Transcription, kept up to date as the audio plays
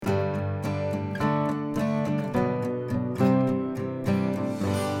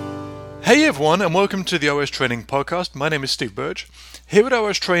Hey everyone, and welcome to the OS Training Podcast. My name is Steve Burge. Here at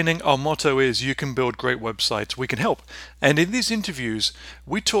OS Training, our motto is you can build great websites, we can help. And in these interviews,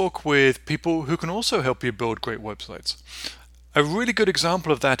 we talk with people who can also help you build great websites. A really good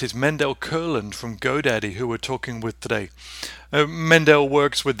example of that is Mendel Kurland from GoDaddy, who we're talking with today. Mendel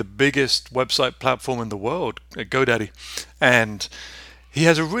works with the biggest website platform in the world, GoDaddy, and he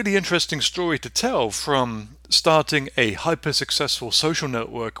has a really interesting story to tell from starting a hyper successful social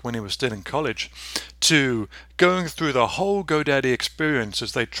network when he was still in college to going through the whole GoDaddy experience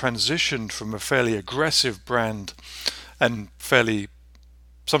as they transitioned from a fairly aggressive brand and fairly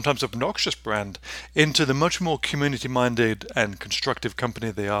sometimes obnoxious brand into the much more community minded and constructive company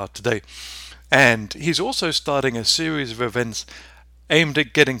they are today. And he's also starting a series of events aimed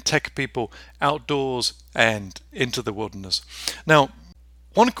at getting tech people outdoors and into the wilderness. Now,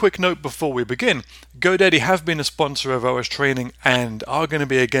 one quick note before we begin. GoDaddy have been a sponsor of OS Training and are going to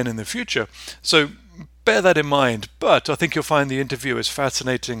be again in the future, so bear that in mind, but I think you'll find the interview is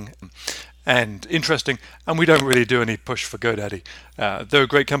fascinating and interesting, and we don't really do any push for GoDaddy. They're a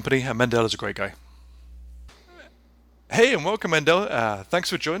great company, and Mendel is a great guy. Hey, and welcome, Mendel. Thanks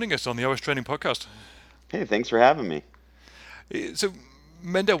for joining us on the OS Training Podcast. Hey, thanks for having me. So,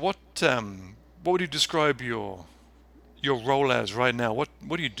 Mendel, what would you describe your role as right now? What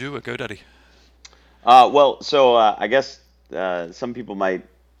do you do at GoDaddy? I guess some people might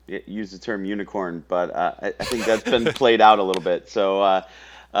use the term unicorn, but I think that's been played out a little bit.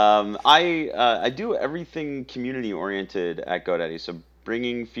 I do everything community oriented at GoDaddy. So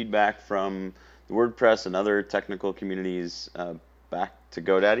bringing feedback from the WordPress and other technical communities back to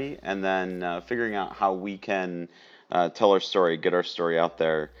GoDaddy, and then figuring out how we can tell our story, get our story out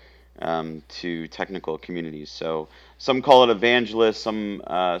there to technical communities. So some call it evangelist, some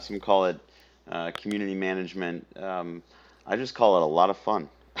call it community management. I just call it a lot of fun.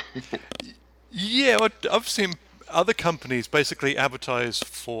 Yeah, I've seen other companies basically advertise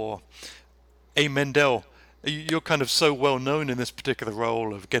for a Mendel. You're kind of so well known in this particular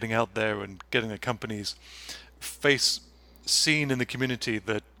role of getting out there and getting a company's face seen in the community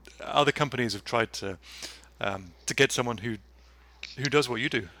that other companies have tried to get someone who does what you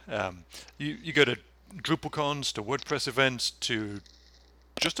do. You go to DrupalCons, to WordPress events, to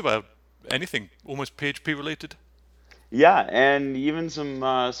just about anything, almost PHP related. Yeah, and even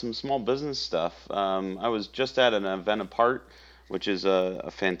some small business stuff. I was just at an event apart, which is a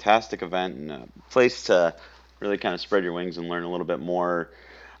fantastic event and a place to really kind of spread your wings and learn a little bit more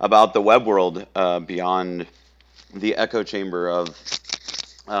about the web world beyond the echo chamber of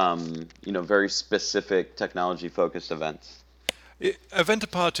very specific technology focused events. Event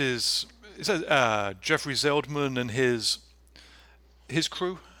apart is that Jeffrey Zeldman and his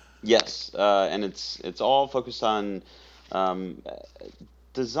crew. Yes, and it's all focused on um,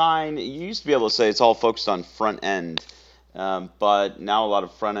 design. You used to be able to say it's all focused on front end, but now a lot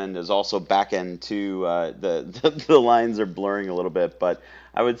of front end is also back end too. The lines are blurring a little bit, but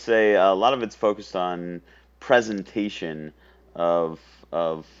I would say a lot of it's focused on presentation of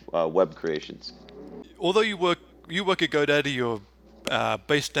of web creations. Although you work at GoDaddy, you're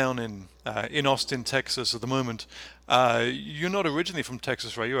based down in Austin, Texas at the moment. You're not originally from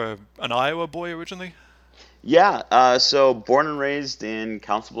Texas, right? You're an Iowa boy originally. Yeah, so born and raised in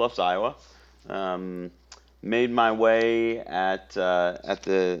Council Bluffs, Iowa. Um, Made my way at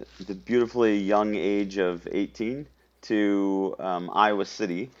the beautifully young age of 18 to Iowa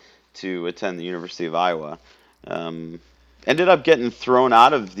City to attend the University of Iowa. Um, Ended up getting thrown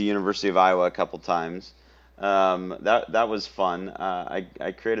out of the University of Iowa a couple times. That was fun.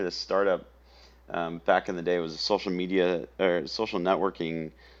 I created a startup back in the day. It was a social media or social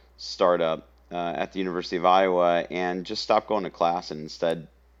networking startup at the University of Iowa, and just stopped going to class and instead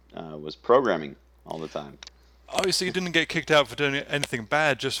was programming all the time. Oh, so you didn't get kicked out for doing anything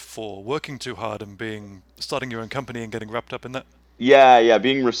bad, just for working too hard and being starting your own company and getting wrapped up in that. Yeah, yeah,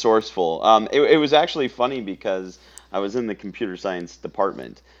 being resourceful. It was actually funny because I was in the computer science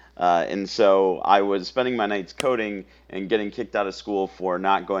department. And so I was spending my nights coding and getting kicked out of school for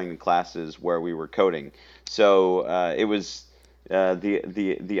not going to classes where we were coding. So it was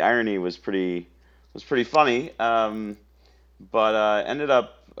the irony was pretty funny. But ended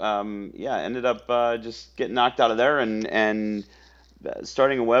up just getting knocked out of there and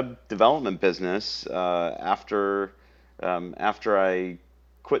starting a web development business after I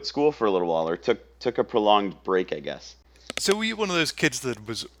quit school for a little while or took a prolonged break, I guess. So were you one of those kids that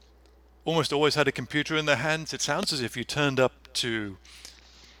was almost always had a computer in their hands? It sounds as if you turned up to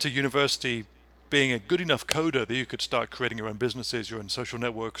university being a good enough coder that you could start creating your own businesses, your own social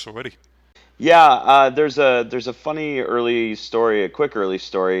networks already. Yeah, there's a funny early story, a quick early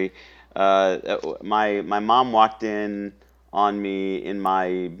story. My mom walked in on me in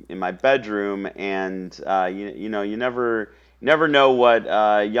my bedroom, and you know, you never know what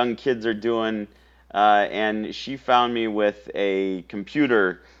young kids are doing, and she found me with a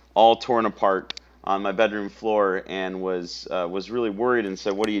computer all torn apart on my bedroom floor, and was really worried and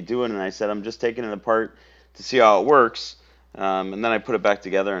said, "What are you doing?" And I said, "I'm just taking it apart to see how it works." And then I put it back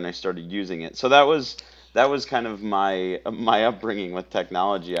together and I started using it. So that was kind of my upbringing with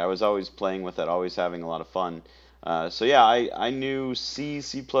technology. I was always playing with it, always having a lot of fun. So yeah, I knew C,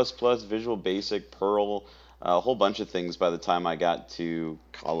 C++, Visual Basic, Perl, a whole bunch of things by the time I got to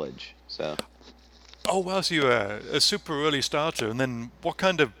college. So Oh wow, so you were a super early starter, and then what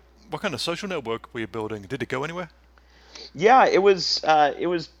kind of social network were you building? Did it go anywhere? yeah, it was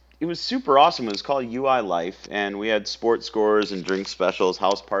super awesome. It was called UI Life, and we had sports scores and drink specials,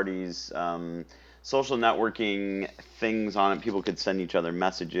 house parties, social networking things on it. People could send each other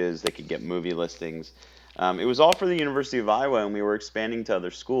messages. They could get movie listings. It was all for the University of Iowa, and we were expanding to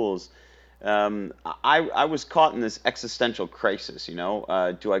other schools. I was caught in this existential crisis.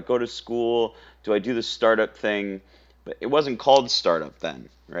 Do I go to school? Do I do the startup thing? But it wasn't called startup then,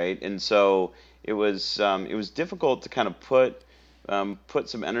 right? And so it was difficult to kind of put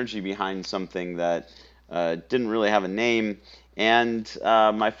some energy behind something that didn't really have a name. And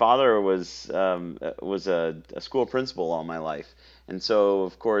my father was a school principal all my life, and so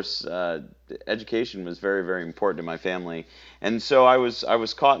of course education was very very important to my family. And so I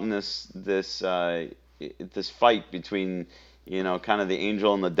was caught in this fight between kind of the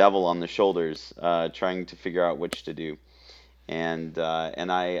angel and the devil on the shoulders, trying to figure out which to do. And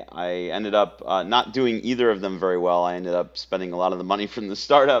I ended up not doing either of them very well. I ended up spending a lot of the money from the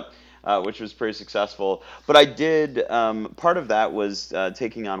startup, which was pretty successful. But I did part of that was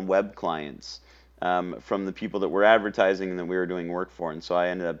taking on web clients from the people that were advertising and that we were doing work for. And so I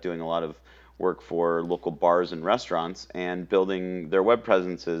ended up doing a lot of work for local bars and restaurants and building their web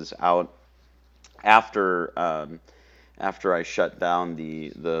presences out after after I shut down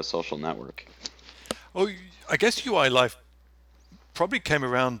the social network. Oh, I guess UI Life probably came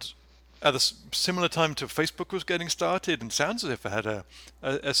around at a similar time to Facebook was getting started, and sounds as if it had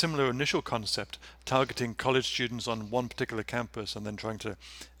a similar initial concept, targeting college students on one particular campus and then trying to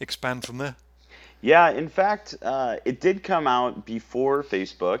expand from there. Yeah, in fact, it did come out before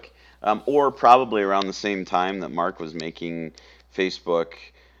Facebook, or probably around the same time that Mark was making Facebook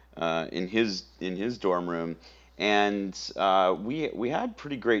in his dorm room, and we had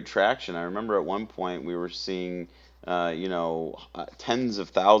pretty great traction. I remember at one point we were seeing tens of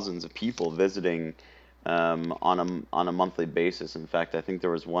thousands of people visiting on a monthly basis. In fact, I think there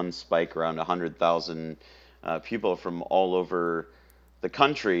was one spike around 100,000 people from all over the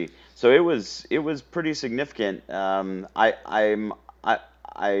country. So it was pretty significant. I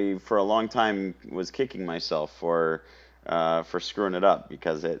for a long time was kicking myself for screwing it up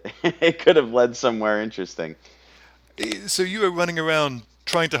because it it could have led somewhere interesting. So you were running around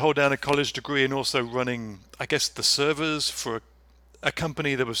trying to hold down a college degree and also running, I guess, the servers for a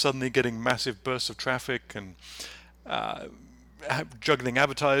company that was suddenly getting massive bursts of traffic and uh, juggling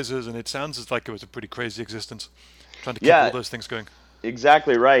advertisers, and it sounds as like it was a pretty crazy existence, trying to keep all Yeah, those things going.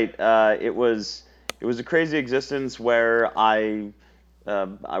 exactly right. It was a crazy existence where I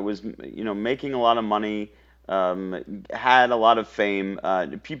was making a lot of money, had a lot of fame.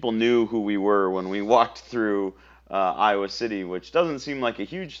 People knew who we were when we walked through Iowa City, which doesn't seem like a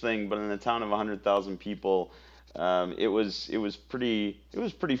huge thing, but in a town of 100,000 people, it was pretty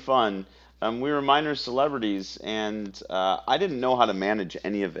fun. We were minor celebrities, and I didn't know how to manage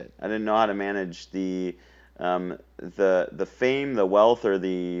any of it. I didn't know how to manage the fame, the wealth, or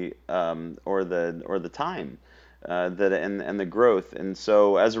the time that and the growth. And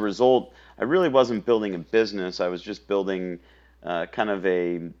so as a result, I really wasn't building a business. I was just building kind of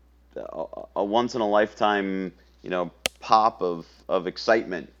a once in a lifetime, pop of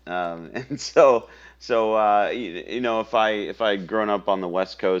excitement. And so if I'd grown up on the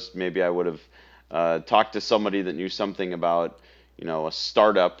West Coast, maybe I would have talked to somebody that knew something about a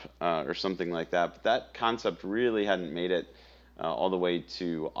startup or something like that. But that concept really hadn't made it all the way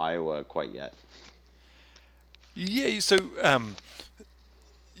to Iowa quite yet. Yeah, so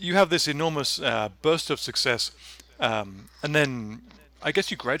you have this enormous burst of success, and then I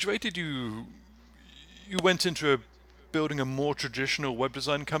guess you graduated. You went into building a more traditional web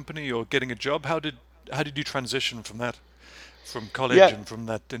design company or getting a job. How did you transition from that, from college Yeah, and from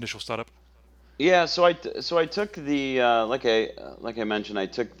that initial startup? Yeah, so I took the like I mentioned, I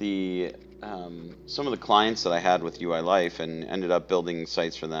took the some of the clients that I had with UI Life and ended up building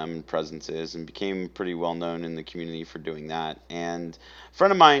sites for them and presences and became pretty well known in the community for doing that. And a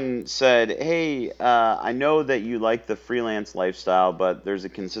friend of mine said, "Hey, I know that you like the freelance lifestyle, but there's a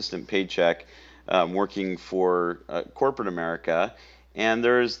consistent paycheck working for corporate America, and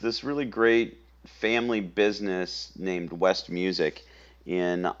there's this really great family business named West Music."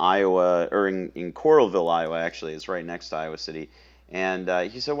 In Iowa, or in Coralville, Iowa, actually. It's right next to Iowa City. And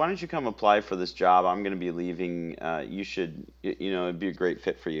he said, "Why don't you come apply for this job? I'm going to be leaving. You should, it'd be a great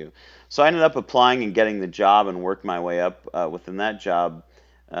fit for you." So I ended up applying and getting the job and worked my way up within that job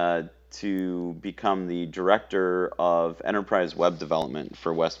uh, to become the director of enterprise web development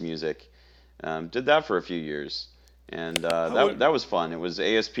for West Music. Did that for a few years. And Oh, that was fun. It was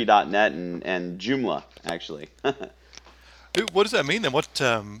ASP.NET and Joomla, actually. what does that mean then? What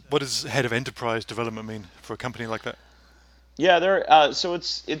does head of enterprise development mean for a company like that? Yeah, so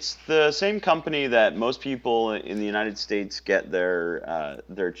it's the same company that most people in the United States get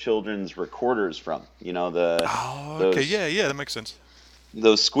their children's recorders from. Oh, okay, Those yeah, yeah, that makes sense.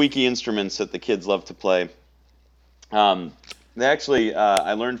 those squeaky instruments that the kids love to play. Um, they actually,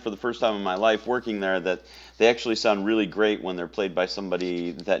 I learned for the first time in my life working there that they actually sound really great when they're played by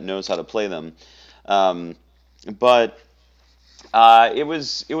somebody that knows how to play them. Um, but it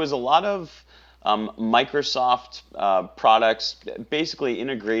was a lot of Microsoft products, basically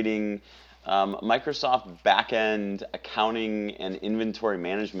integrating Microsoft backend accounting and inventory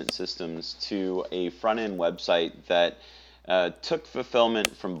management systems to a front end website that took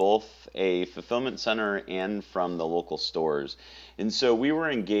fulfillment from both a fulfillment center and from the local stores. And so we were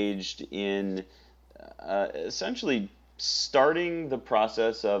engaged in essentially starting the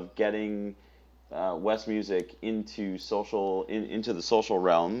process of getting West Music into the social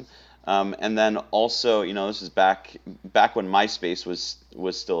realm, and then also, this is back when MySpace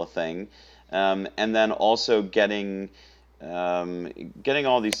was still a thing, and then also getting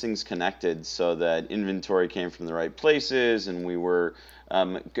all these things connected so that inventory came from the right places, and we were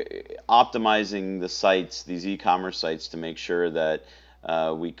optimizing the sites, these e-commerce sites, to make sure that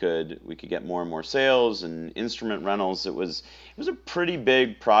we could get more and more sales and instrument rentals. It was a pretty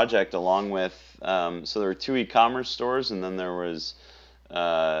big project, along with so there were two e-commerce stores, and then there was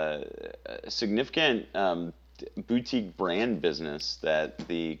a significant boutique brand business that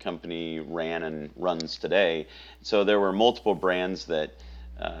the company ran and runs today. So there were multiple brands that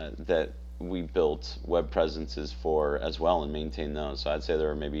we built web presences for as well and maintained those. So I'd say there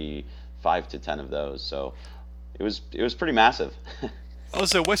were maybe 5 to 10 of those. So it was pretty massive.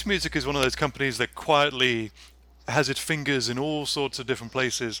 Also, West Music is one of those companies that quietly has its fingers in all sorts of different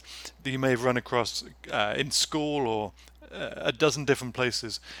places that you may have run across in school or a dozen different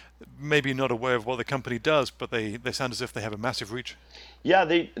places. Maybe not aware of what the company does, but they sound as if they have a massive reach. Yeah,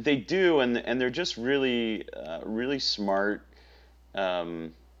 they do, and they're just really smart,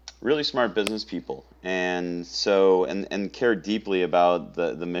 um, really smart business people, and so and care deeply about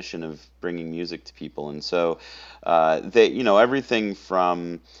the mission of bringing music to people. And so they, everything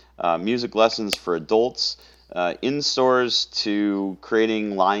from music lessons for adults in stores to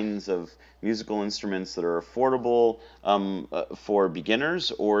creating lines of musical instruments that are affordable for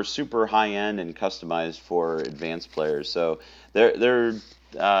beginners or super high end and customized for advanced players. So there's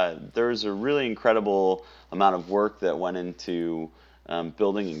a really incredible amount of work that went into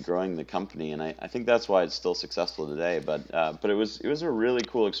building and growing the company, and I think that's why it's still successful today. But it was a really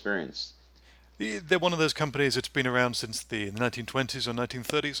cool experience. They're one of those companies that's been around since the 1920s or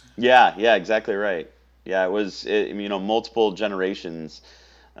 1930s. Yeah, yeah, exactly right. Yeah, multiple generations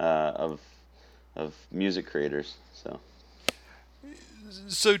of music creators. So.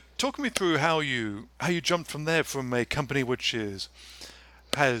 So talk me through how you jumped from there, from a company which is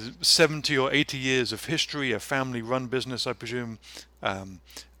has 70 or 80 years of history, a family-run business, I presume, um,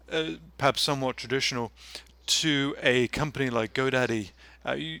 perhaps somewhat traditional, to a company like GoDaddy.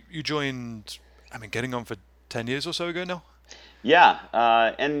 You joined, I mean, getting on for 10 years or so ago now? Yeah,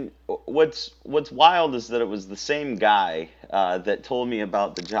 and what's wild is that it was the same guy that told me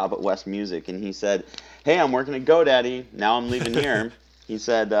about the job at West Music, and he said, "Hey, I'm working at GoDaddy. Now I'm leaving here." He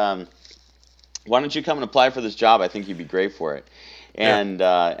said, "Why don't you come and apply for this job? I think you'd be great for it." Yeah.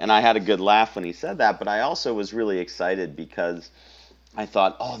 And I had a good laugh when he said that, but I also was really excited because I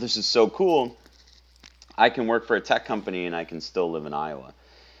thought, "Oh, this is so cool. I can work for a tech company and I can still live in Iowa."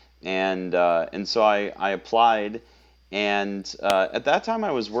 And so I applied, and at that time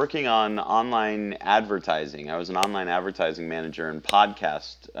I was working on online advertising. I was an online advertising manager and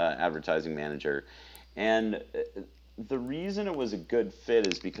podcast advertising manager, and the reason it was a good fit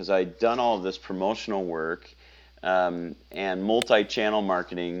is because I'd done all of this promotional work and multi-channel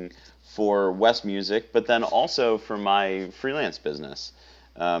marketing for West Music, but then also for my freelance business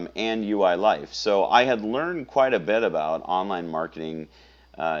and UI Life. So I had learned quite a bit about online marketing.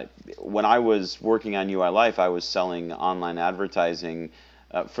 Uh, when I was working on UI Life, I was selling online advertising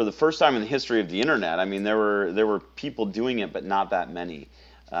for the first time in the history of the internet. I mean, there were people doing it, but not that many.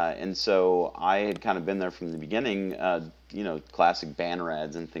 And so I had kind of been there from the beginning, classic banner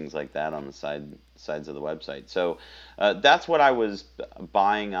ads and things like that on the sides of the website. So that's what I was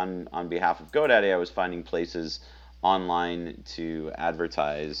buying on behalf of GoDaddy. I was finding places online to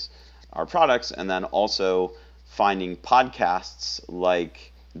advertise our products, and then also finding podcasts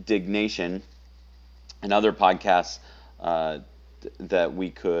like Dignation and other podcasts that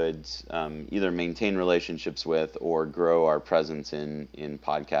we could either maintain relationships with or grow our presence in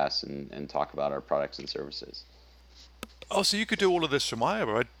podcasts and talk about our products and services. Oh, so you could do all of this from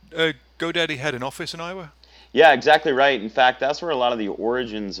Iowa, right? GoDaddy had an office in Iowa? Yeah, exactly right. In fact, that's where a lot of the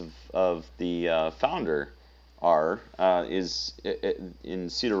origins of the founder are, is in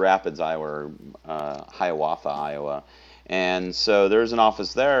Cedar Rapids, Iowa, or Hiawatha, Iowa. And so there's an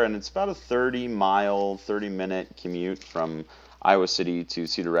office there, and it's about a 30-mile, 30-minute commute from Iowa City to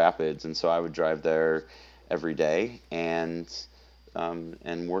Cedar Rapids. And so I would drive there every day and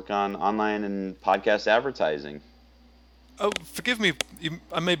work on online and podcast advertising. Oh, forgive me.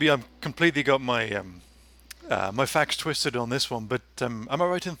 Maybe I'm completely got my facts twisted on this one, but am I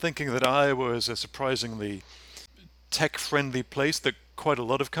right in thinking that Iowa is a surprisingly tech-friendly place that quite a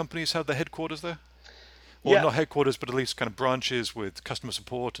lot of companies have their headquarters there? Or Yeah, not headquarters, but at least kind of branches with customer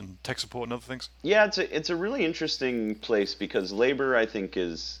support and tech support and other things? Yeah, it's a really interesting place because labor, I think,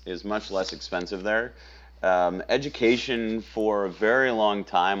 is much less expensive there. Education for a very long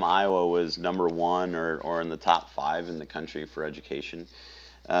time, Iowa was number one or in the top five in the country for education.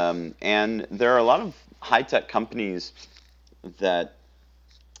 And there are a lot of high tech companies that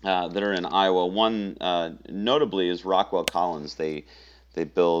that are in Iowa. One notably is Rockwell Collins. They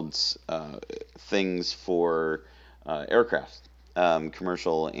build things for aircraft,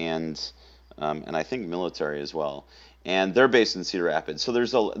 commercial and I think military as well. And they're based in Cedar Rapids. So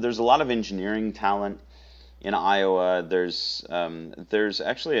there's a lot of engineering talent in Iowa. There's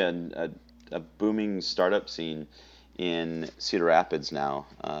actually a booming startup scene in Cedar Rapids now,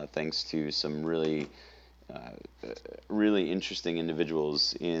 thanks to some really interesting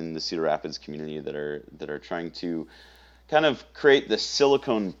individuals in the Cedar Rapids community that are trying to kind of create the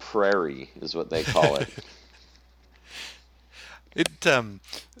Silicon Prairie, is what they call it. It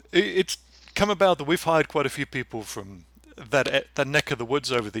it's come about that we've hired quite a few people from that neck of the woods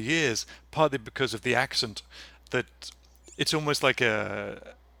over the years, partly because of the accent. That it's almost like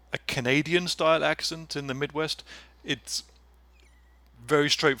a Canadian style accent in the Midwest. It's very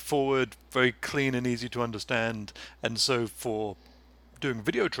straightforward, very clean and easy to understand, and so for doing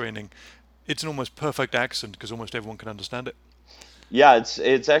video training, it's an almost perfect accent because almost everyone can understand it. Yeah,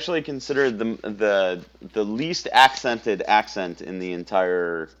 it's actually considered the least accented accent in the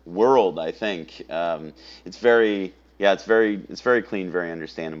entire world, I think. It's very yeah, it's very clean, very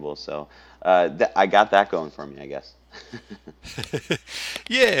understandable. So I got that going for me, I guess.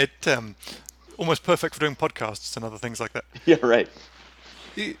 Yeah, it almost perfect for doing podcasts and other things like that. Yeah, right.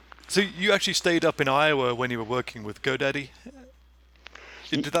 So you actually stayed up in Iowa when you were working with GoDaddy.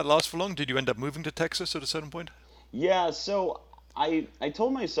 Did that last for long? Did you end up moving to Texas at a certain point? Yeah, so I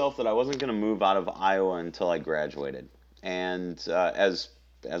told myself that I wasn't going to move out of Iowa until I graduated, and as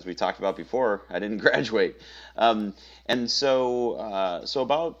we talked about before, I didn't graduate, and so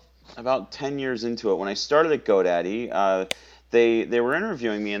about 10 years into it, when I started at GoDaddy, they were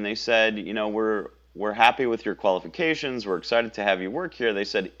interviewing me and they said, we're happy with your qualifications. We're excited to have you work here. They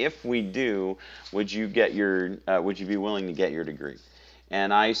said, if we do, would you be willing to get your degree?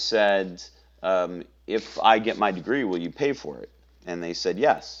 And I said, if I get my degree, will you pay for it? And they said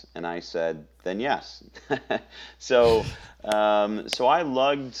yes. And I said, then yes. so so I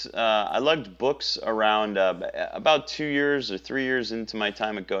lugged books around about 2 years or 3 years into my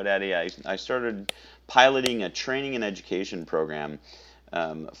time at GoDaddy. I started piloting a training and education program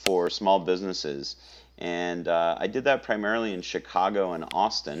for small businesses. And I did that primarily in Chicago and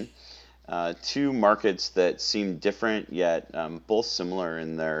Austin, two markets that seem different yet both similar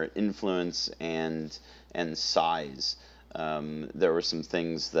in their influence and size. There were some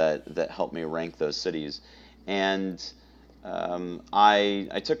things that helped me rank those cities, and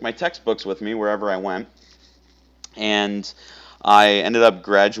I took my textbooks with me wherever I went, and I ended up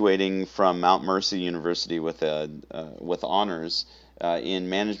graduating from Mount Mercy University with honors in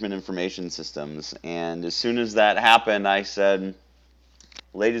management information systems. And as soon as that happened, I said,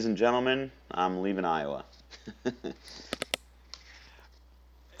 "Ladies and gentlemen, I'm leaving Iowa."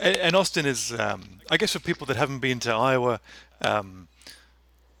 And Austin is, I guess, for people that haven't been to Iowa, um,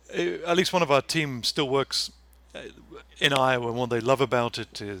 at least one of our team still works in Iowa, and what they love about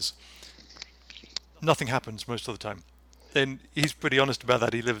it is nothing happens most of the time. And he's pretty honest about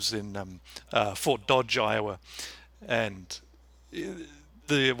that. He lives in Fort Dodge, Iowa, and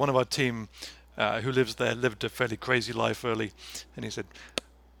the one of our team who lives there lived a fairly crazy life early, and he said,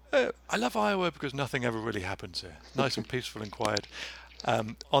 "I love Iowa because nothing ever really happens here. Nice and peaceful and quiet."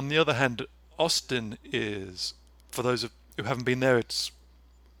 On the other hand, Austin is, for those who haven't been there, it's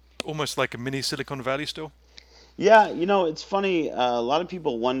almost like a mini Silicon Valley still. Yeah, it's funny. A lot of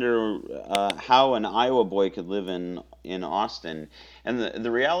people wonder how an Iowa boy could live in Austin, and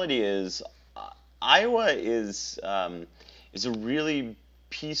the reality is, Iowa is a really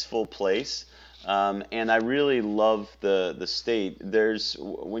peaceful place, and I really love the state.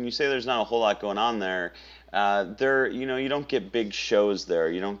 When you say there's not a whole lot going on there, you don't get big shows there,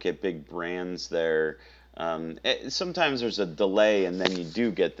 you don't get big brands there. Sometimes there's a delay, and then you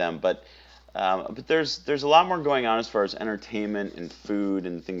do get them, but there's a lot more going on as far as entertainment and food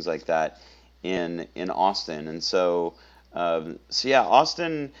and things like that in Austin. And so yeah,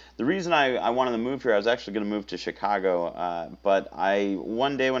 Austin. The reason I wanted to move here, I was actually going to move to Chicago, but I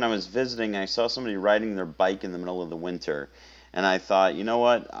one day when I was visiting, I saw somebody riding their bike in the middle of the winter, and I thought, you know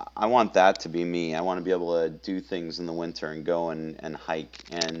what, I want that to be me. I want to be able to do things in the winter and go and hike.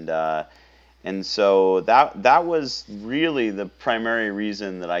 And so that was really the primary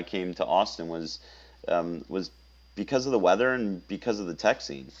reason that I came to Austin was because of the weather and because of the tech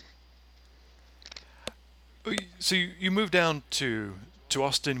scene. So you moved down to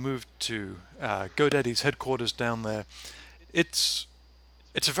Austin, moved to GoDaddy's headquarters down there. It's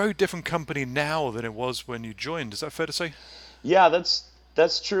it's a very different company now than it was when you joined. Is that fair to say? Yeah,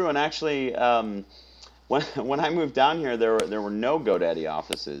 that's true. And actually, when I moved down here, there were no GoDaddy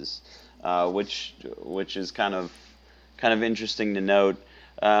offices, which is kind of interesting to note.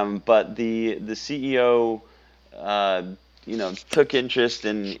 But the CEO, uh, took interest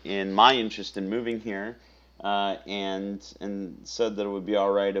in my interest in moving here, and said that it would be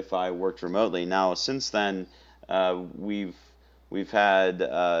all right if I worked remotely. Now, since then, we've had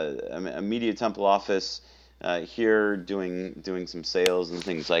a Media Temple office here doing some sales and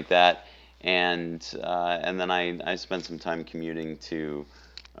things like that, and then I spent some time commuting to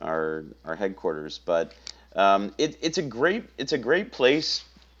our headquarters. But it's a great place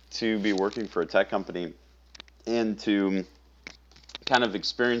to be working for a tech company and to kind of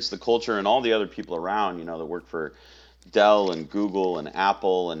experience the culture and all the other people around, that work for Dell and Google and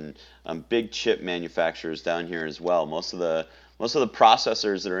Apple and big chip manufacturers down here as well. Most of the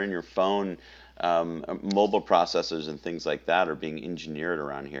processors that are in your phone, mobile processors and things like that, are being engineered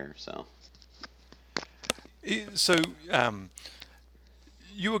around here. So So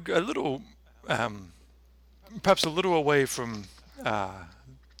you were a little, um, perhaps a little away from uh,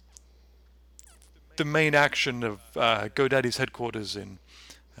 the main action of GoDaddy's headquarters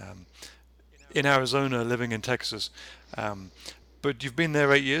um, in Arizona, living in Texas. Um, but you've been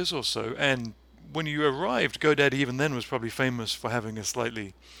there 8 years or so, and when you arrived, GoDaddy even then was probably famous for having a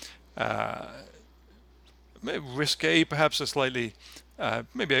slightly uh, risque, perhaps a slightly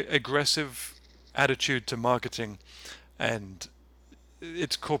maybe aggressive attitude to marketing and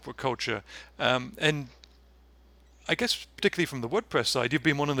its corporate culture. And I guess particularly from the WordPress side, you've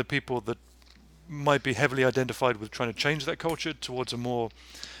been one of the people that might be heavily identified with trying to change that culture towards a more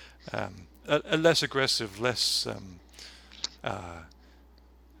a less aggressive, less uh,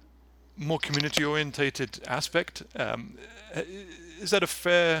 more community orientated aspect. Is that a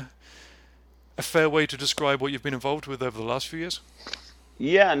fair way to describe what you've been involved with over the last few years?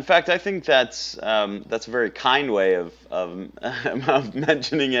 yeah, in fact, I think that's a very kind way of, of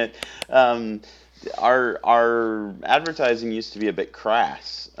mentioning it. Our advertising used to be a bit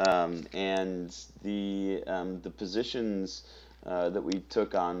crass, and the positions that we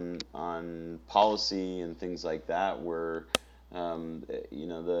took on policy and things like that were,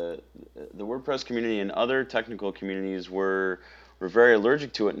 the WordPress community and other technical communities were very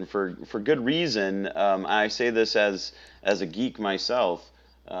allergic to it, and for good reason. I say this as a geek myself.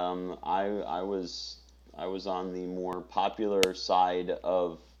 I was on the more popular side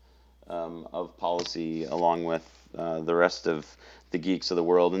of policy, along with the rest of the geeks of the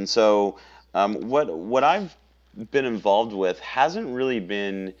world. And so, what I've been involved with hasn't really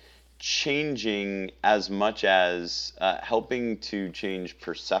been changing as much as helping to change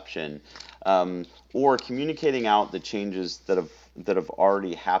perception, or communicating out the changes that have that have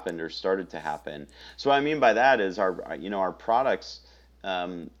already happened or started to happen. So what I mean by that is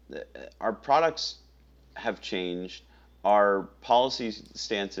um, our products have changed. Our policy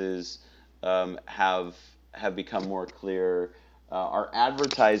stances have become more clear. Our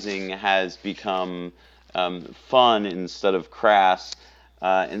advertising has become fun instead of crass,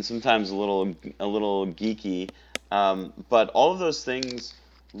 and sometimes a little geeky. But all of those things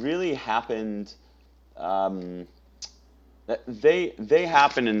really happened. Um, they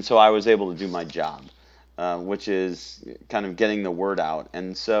happened, and so I was able to do my job, which is kind of getting the word out.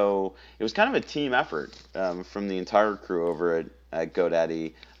 And so it was kind of a team effort from the entire crew over at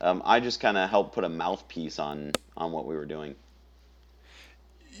GoDaddy. I just kind of helped put a mouthpiece on what we were doing.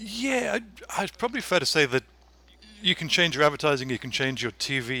 Yeah, it's probably fair to say that you can change your advertising, you can change your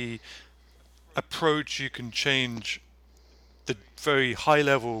TV approach, you can change the very high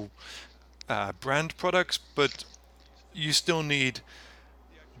level brand products, but you still need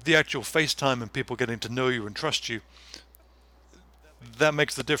the actual face time and people getting to know you and trust you. That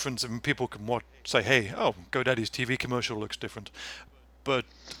makes the difference. And people can say, "Hey, oh, GoDaddy's TV commercial looks different," but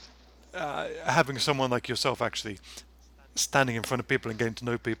having someone like yourself actually standing in front of people and getting to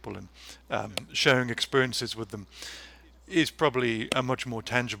know people and sharing experiences with them is probably a much more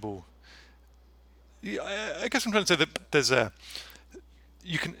tangible. Yeah, I guess I'm trying to say that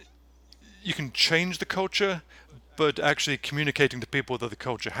you can you can change the culture, but actually communicating to people that the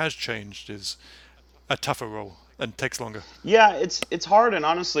culture has changed is a tougher role and takes longer. Yeah, it's hard, and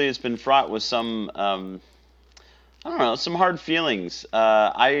honestly, it's been fraught with some I don't know, some hard feelings.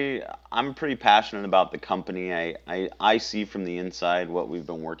 I'm pretty passionate about the company. I see from the inside what we've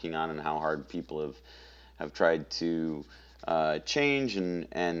been working on and how hard people have tried to change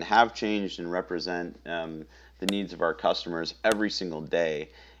and have changed and represent the needs of our customers every single day.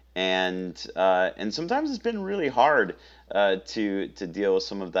 And sometimes it's been really hard to deal with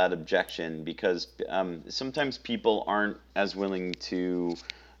some of that objection because sometimes people aren't as willing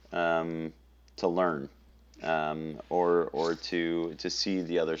um, to learn or to see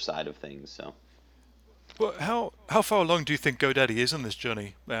the other side of things. So Well, how far along do you think GoDaddy is in this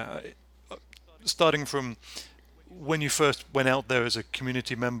journey? Starting from when you first went out there as a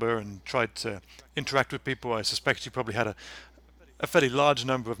community member and tried to interact with people, I suspect you probably had a fairly large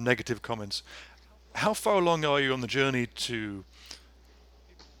number of negative comments. How far along are you on the journey to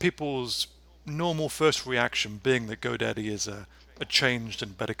people's normal first reaction being that GoDaddy is a changed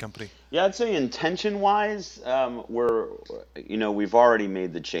and better company? yeah, I'd say intention wise, we've already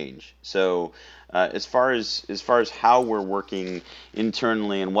made the change. So as far as how we're working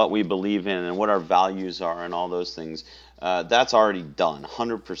internally and what we believe in and what our values are and all those things, that's already done,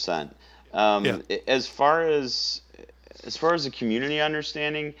 100%. Yeah. As far as the community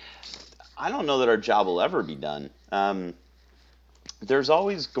understanding, I don't know that our job will ever be done. There's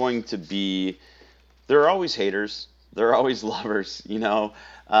always going to be there are always haters. There are always lovers.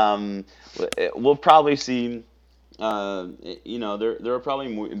 Um, we'll probably see. There will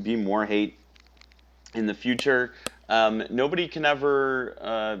probably be more hate in the future. Nobody can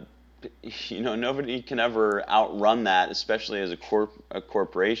ever. Nobody can ever outrun that, especially as a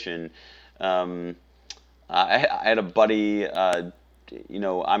corporation. Um, I had a buddy. I'm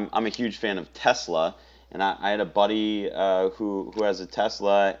a huge fan of Tesla, and I had a buddy who has a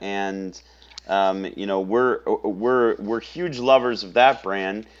Tesla, and we're huge lovers of that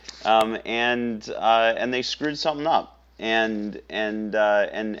brand, and they screwed something up, and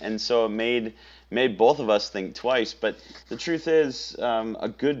so it made both of us think twice. But the truth is,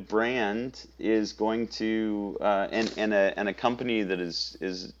 a good brand is going to and a company that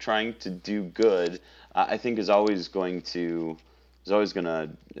is trying to do good, I think is always going to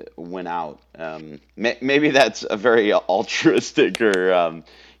win out. Maybe that's a very altruistic or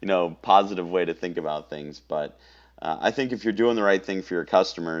positive way to think about things, but I think if you're doing the right thing for your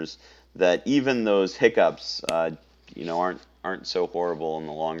customers, that even those hiccups, aren't so horrible in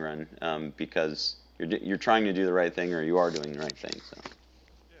the long run, because you're trying to do the right thing or you are doing the right thing. So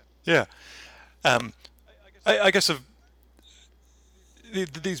Yeah. Um, I guess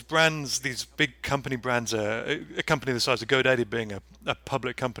these brands, these big company brands, a company the size of GoDaddy being a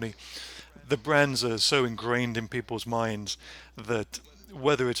public company, the brands are so ingrained in people's minds that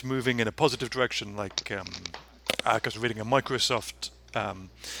whether it's moving in a positive direction, like I was reading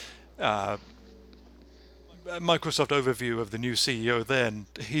uh, a Microsoft overview of the new CEO there, and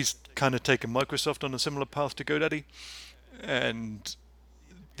he's kind of taken Microsoft on a similar path to GoDaddy. And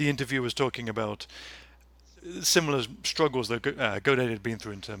the interview was talking about similar struggles that GoDaddy had been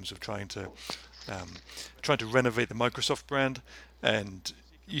through in terms of um, trying to renovate the Microsoft brand, and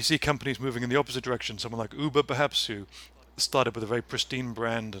you see companies moving in the opposite direction. Someone like Uber, perhaps, who started with a very pristine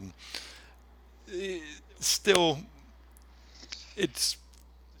brand, and still, it's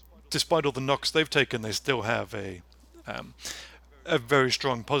despite all the knocks they've taken, they still have um, a very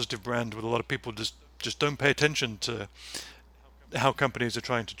strong positive brand with a lot of people just don't pay attention to how companies are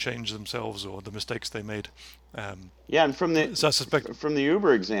trying to change themselves or the mistakes they made. Um, Yeah, and from the so I suspect from the Uber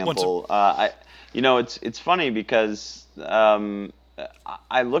once. example, it's funny because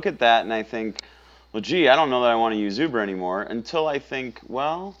I look at that and I think, well, gee, I don't know that I want to use Uber anymore until I think,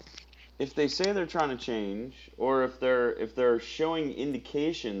 well, if they say they're trying to change, or if they're showing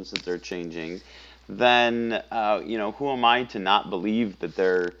indications that they're changing, then who am I to not believe that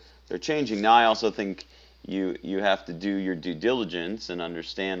they're changing? Now, I also think you have to do your due diligence and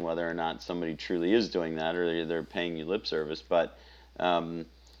understand whether or not somebody truly is doing that, or they're paying you lip service. Um,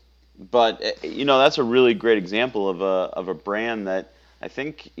 but that's a really great example of a brand that I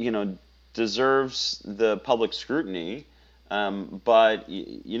think deserves the public scrutiny. But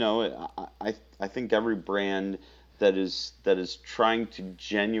I think every brand that is trying to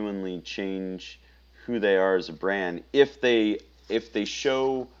genuinely change who they are as a brand, if they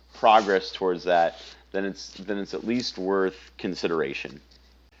show progress towards that, then it's at least worth consideration.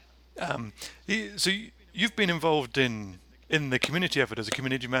 Um, so you've been involved in the community effort as a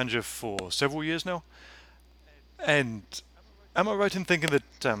community manager for several years now, and am I right in thinking that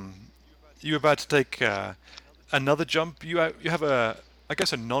you're about to take another jump? You have I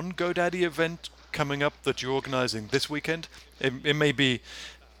guess a non GoDaddy event coming up that you're organizing this weekend. It may be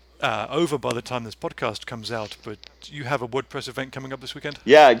over by the time this podcast comes out, but you have a WordPress event coming up this weekend.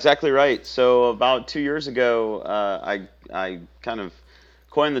 Yeah, exactly right. So about 2 years ago, I kind of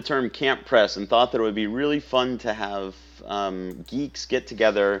coined the term camp press and thought that it would be really fun to have geeks get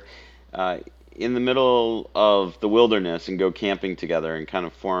together uh, in the middle of the wilderness and go camping together and kind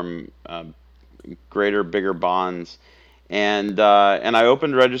of form greater, bigger bonds. And I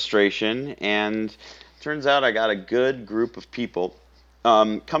opened registration, and turns out I got a good group of people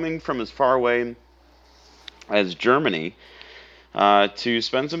coming from as far away as Germany to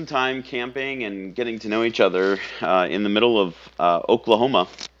spend some time camping and getting to know each other in the middle of Oklahoma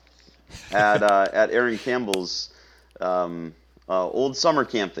at Aaron Campbell's old summer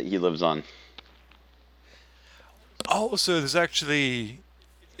camp that he lives on. Oh, so there's actually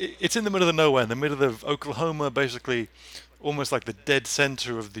it's in the middle of nowhere, in the middle of Oklahoma, basically almost like the dead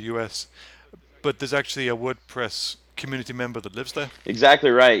center of the US. But there's actually a WordPress community member that lives there. Exactly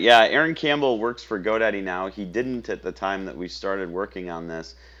right. Yeah, Aaron Campbell works for GoDaddy now. He didn't at the time that we started working on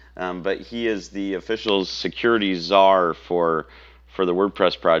this, but he is the official security czar for the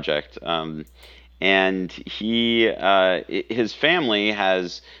WordPress project. And his family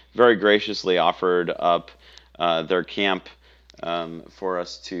has very graciously offered up their camp for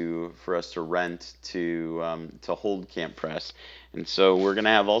us to rent to hold Camp Press. And so we're going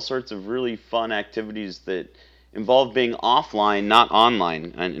to have all sorts of really fun activities that involve being offline, not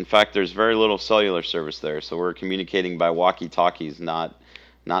online. And in fact, there's very little cellular service there, so we're communicating by walkie-talkies, not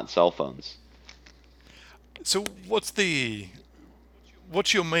cell phones. So what's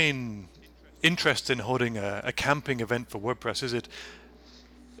your main interest in holding a camping event for WordPress? Is it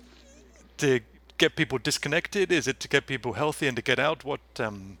to get people disconnected? Is it to get people healthy and to get out?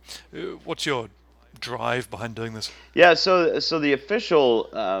 What's your drive behind doing this? Yeah, so the official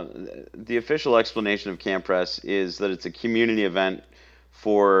explanation of Camp Press is that it's a community event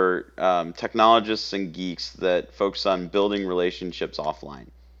for technologists and geeks that focus on building relationships offline.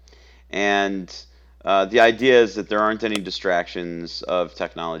 And the idea is that there aren't any distractions of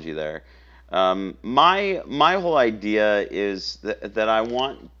technology there. My whole idea is that I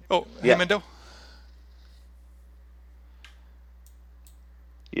want. Oh, hey Yeah. Mendel.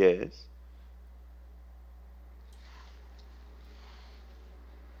 Yes.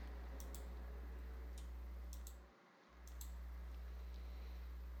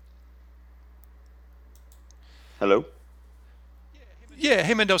 Hello. Yeah,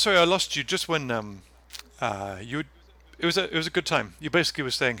 hey Mendel. Sorry, I lost you just when you. It was a good time. You basically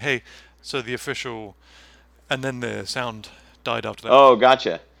were saying, hey, so the official, and then the sound died after that. Oh,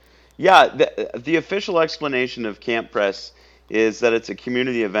 gotcha. Yeah, the official explanation of Camp Press is that it's a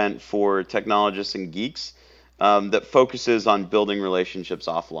community event for technologists and geeks that focuses on building relationships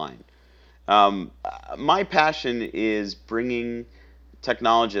offline. My passion is bringing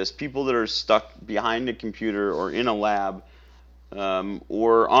technologists, people that are stuck behind a computer or in a lab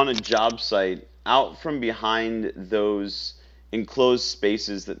or on a job site, out from behind those enclosed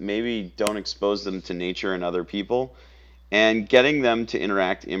spaces that maybe don't expose them to nature and other people, and getting them to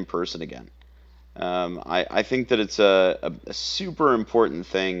interact in person again. I think that it's a super important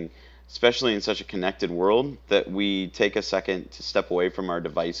thing especially in such a connected world, that we take a second to step away from our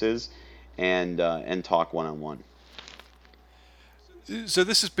devices and talk one on one. So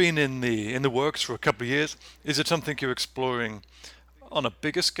this has been in the works for a couple of years. Is it something you're exploring on a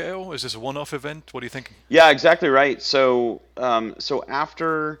bigger scale? Is this a one-off event? What are you thinking? Yeah, exactly right. So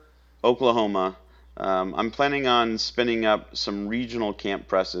after Oklahoma, I'm planning on spinning up some regional camp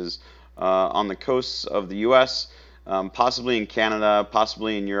presses on the coasts of the U.S., possibly in Canada,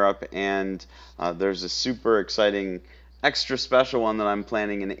 possibly in Europe, and there's a super exciting extra special one that I'm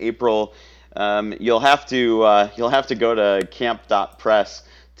planning in April. You'll have to go to camp.press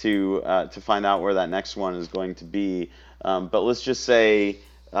to find out where that next one is going to be. But let's just say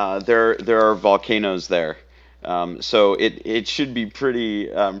there are volcanoes there, so it should be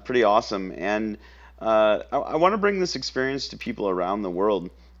pretty awesome. And I want to bring this experience to people around the world,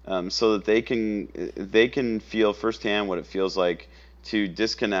 so that they can feel firsthand what it feels like to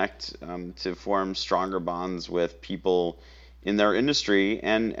disconnect, to form stronger bonds with people in their industry,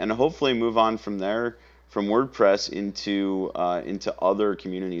 and hopefully move on from there, from WordPress into other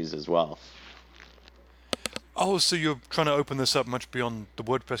communities as well. Oh, so you're trying to open this up much beyond the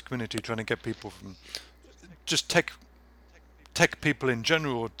WordPress community, trying to get people from just tech people in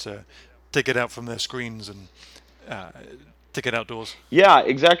general to get out from their screens and uh, to get outdoors. Yeah,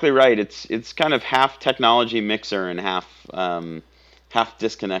 exactly right. It's kind of half technology mixer and half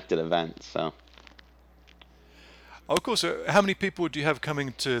disconnected event. Oh, of course. How many people do you have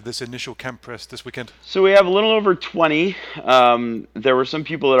coming to this initial camp press this weekend? So we have a little over 20. There were some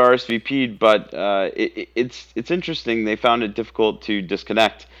people that RSVP'd, but it's interesting. They found it difficult to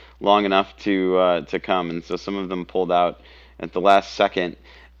disconnect long enough to come, and so some of them pulled out at the last second.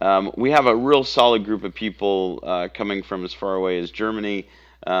 We have a real solid group of people coming from as far away as Germany,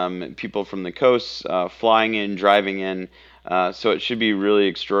 people from the coasts, flying in, driving in. So it should be really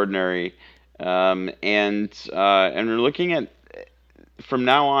extraordinary. And we're looking at, from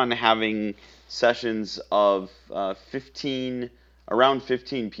now on, having sessions of 15, around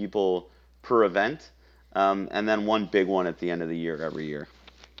 15 people per event, and then one big one at the end of the year every year.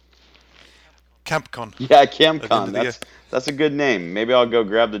 CampCon Yeah, at the end CamCon. of the year. That's a good name. Maybe I'll go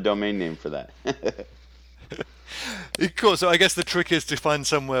grab the domain name for that. Cool. So I guess the trick is to find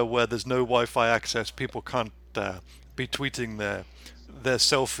somewhere where there's no Wi-Fi access. People can't be tweeting their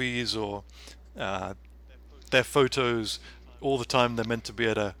selfies or uh, their photos all the time. They're meant to be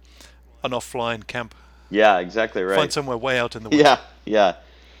at an offline camp. Yeah, exactly Find right. somewhere way out in the woods. Yeah, yeah.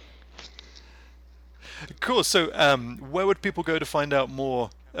 Cool. So where would people go to find out more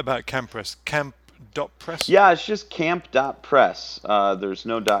about CampPress? Camp.press? Yeah, it's just camp.press. There's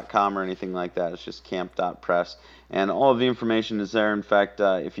no .com or anything like that. It's just camp.press. And all of the information is there. In fact,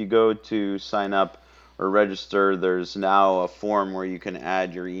 if you go to sign up or register, there's now a form where you can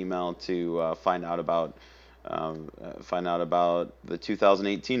add your email to find out about the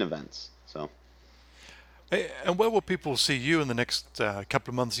 2018 events. So. And where will people see you in the next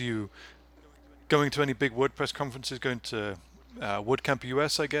couple of months? Are you going to any big WordPress conferences? Going to WordCamp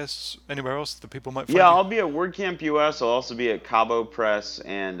US, I guess? Anywhere else that people might Yeah, find you? I'll be at WordCamp US. I'll also be at Cabo Press,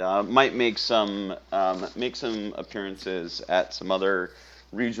 and might make some appearances at some other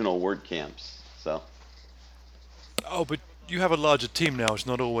regional WordCamps. So. Oh, but you have a larger team now. It's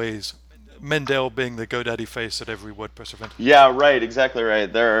not always Mendel being the GoDaddy face at every WordPress event. Yeah, right, exactly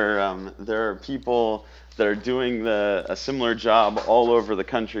right. There are people that are doing a similar job all over the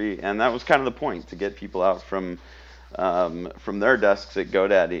country, and that was kind of the point, to get people out from their desks at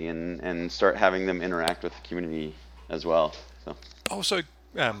GoDaddy and start having them interact with the community as well. So. Oh, so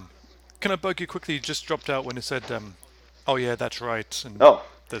can I bug you quickly? You just dropped out when it said, "Oh yeah, that's right," and Oh,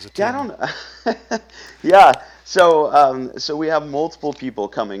 there's a yeah, I team. don't. Yeah, so we have multiple people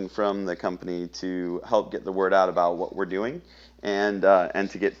coming from the company to help get the word out about what we're doing, and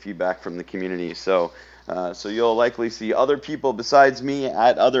to get feedback from the community. So you'll likely see other people besides me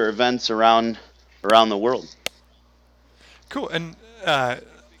at other events around the world. Cool. And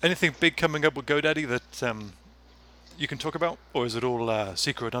anything big coming up with GoDaddy that you can talk about, or is it all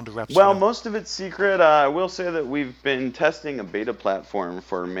secret under wraps for Well, now? most of it's secret. I will say that we've been testing a beta platform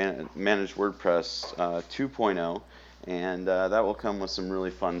for Managed WordPress 2.0, and that will come with some really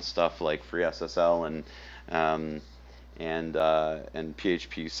fun stuff like free SSL um, and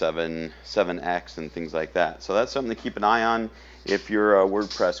PHP 7.x and things like that. So that's something to keep an eye on if you're a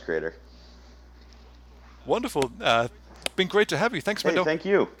WordPress creator. Wonderful. It's been great to have you. Thanks, Hey, Mendel. thank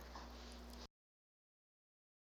you.